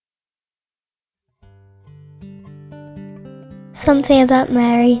Something about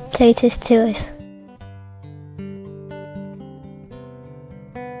Mary, Totus2us.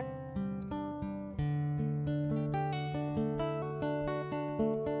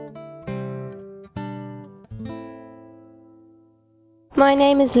 My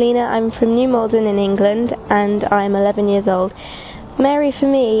name is Leena, I'm from New Malden in England and I'm 11 years old. Mary, for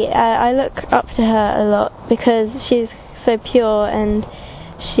me, I look up to her a lot because she's so pure and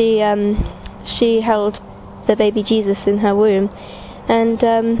she held the baby Jesus in her womb, and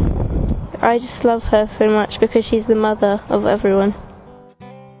I just love her so much because she's the mother of everyone.